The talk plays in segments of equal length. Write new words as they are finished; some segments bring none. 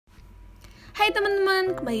Hai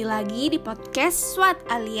teman-teman, kembali lagi di podcast SWAT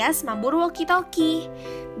alias Mabur Walkie Talkie.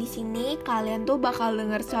 Di sini kalian tuh bakal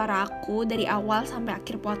denger suara aku dari awal sampai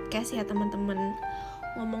akhir podcast ya teman-teman.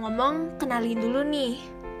 Ngomong-ngomong, kenalin dulu nih.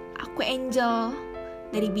 Aku Angel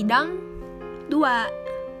dari bidang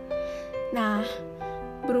 2. Nah,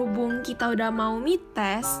 berhubung kita udah mau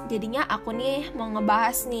mid-test, jadinya aku nih mau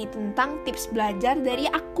ngebahas nih tentang tips belajar dari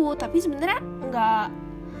aku. Tapi sebenarnya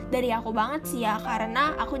nggak dari aku banget sih ya,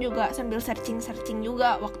 karena aku juga sambil searching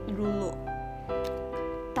juga waktu dulu.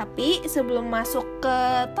 Tapi sebelum masuk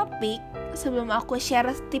ke topik, sebelum aku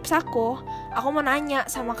share tips aku mau nanya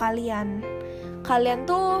sama kalian. Kalian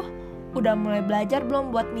tuh udah mulai belajar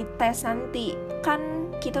belum buat mid-test nanti?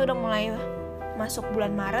 Kan kita udah mulai masuk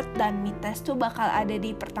bulan Maret dan mid-test tuh bakal ada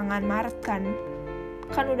di pertengahan Maret kan?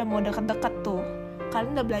 Kan udah mau deket-deket tuh.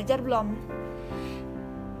 Kalian udah belajar belum?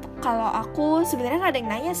 Kalau aku sebenarnya nggak ada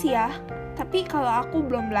yang nanya sih ya, tapi kalau aku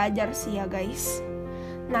belum belajar sih ya guys.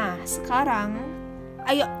 Nah sekarang,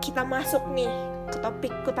 ayo kita masuk nih ke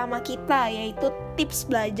topik utama kita, yaitu tips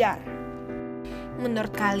belajar.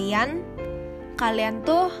 Menurut kalian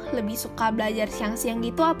tuh lebih suka belajar siang-siang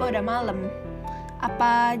gitu apa udah malam?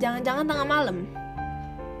 Apa jangan-jangan tengah malam?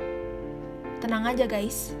 Tenang aja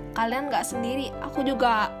guys, kalian nggak sendiri. Aku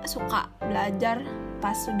juga suka belajar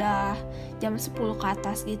pas sudah jam 10 ke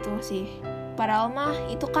atas gitu sih. Padahal mah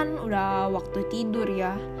itu kan udah waktu tidur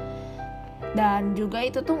ya. Dan juga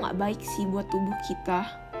itu tuh gak baik sih buat tubuh kita.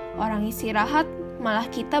 Orang istirahat malah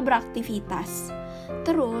kita beraktivitas.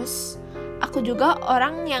 Terus aku juga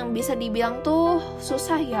orang yang bisa dibilang tuh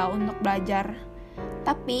susah ya untuk belajar.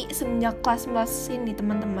 Tapi semenjak kelas 11 ini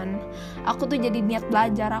teman-teman, aku tuh jadi niat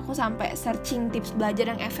belajar. Aku sampai searching tips belajar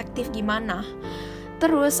yang efektif gimana.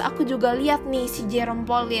 Terus aku juga lihat nih si Jerome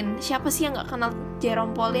Pauline. Siapa sih yang gak kenal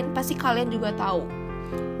Jerome Pauline? Pasti kalian juga tahu.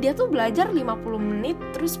 Dia tuh belajar 50 menit,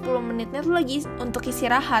 terus 10 menitnya tuh lagi untuk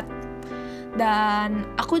istirahat. Dan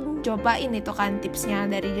aku cobain itu kan tipsnya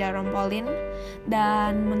dari Jerome Pauline.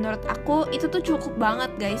 Dan menurut aku itu tuh cukup banget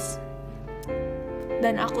guys.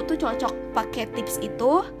 Dan aku tuh cocok pakai tips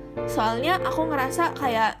itu. Soalnya aku ngerasa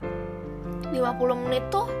kayak 50 menit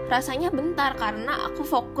tuh rasanya bentar, karena aku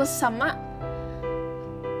fokus sama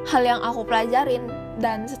hal yang aku pelajarin.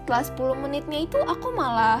 Dan setelah 10 menitnya itu aku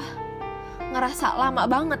malah ngerasa lama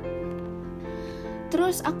banget.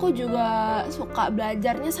 Terus aku juga suka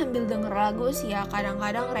belajarnya sambil denger lagu sih ya.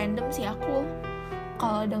 Kadang-kadang random sih aku.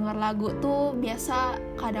 Kalau denger lagu tuh biasa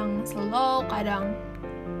kadang slow, kadang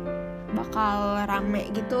bakal rame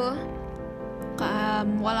gitu.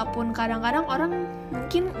 Walaupun kadang-kadang orang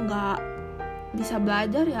mungkin nggak bisa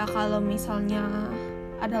belajar ya kalau misalnya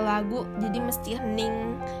ada lagu, jadi mesti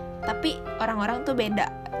hening. Tapi orang-orang tuh beda.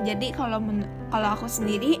 Jadi kalau aku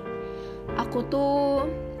sendiri, aku tuh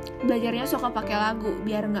belajarnya suka pakai lagu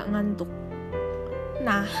biar nggak ngantuk.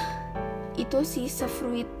 Nah, itu sih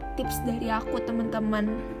se-fruit tips dari aku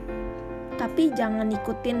teman-teman. Tapi jangan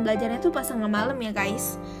ikutin belajarnya tuh pas tengah malam ya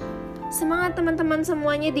guys. Semangat teman-teman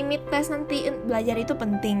semuanya di mid-test nanti. Belajar itu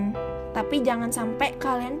penting, tapi jangan sampai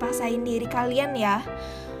kalian paksain diri kalian ya.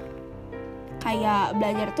 Kayak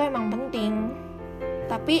belajar tuh emang penting,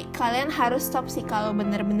 tapi kalian harus stop sih kalau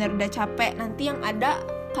bener-bener udah capek. Nanti yang ada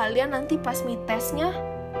kalian nanti pas mid-testnya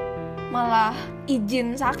malah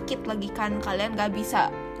izin sakit lagi kan. Kalian gak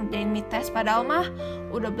bisa ngerjain mid-test padahal mah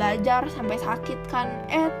udah belajar sampai sakit kan.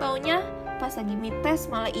 Taunya pas lagi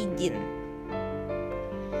mid-test malah izin.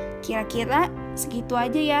 Kira-kira segitu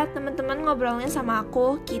aja ya teman-teman ngobrolnya sama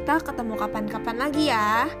aku. Kita ketemu kapan-kapan lagi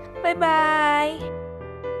ya. Bye-bye.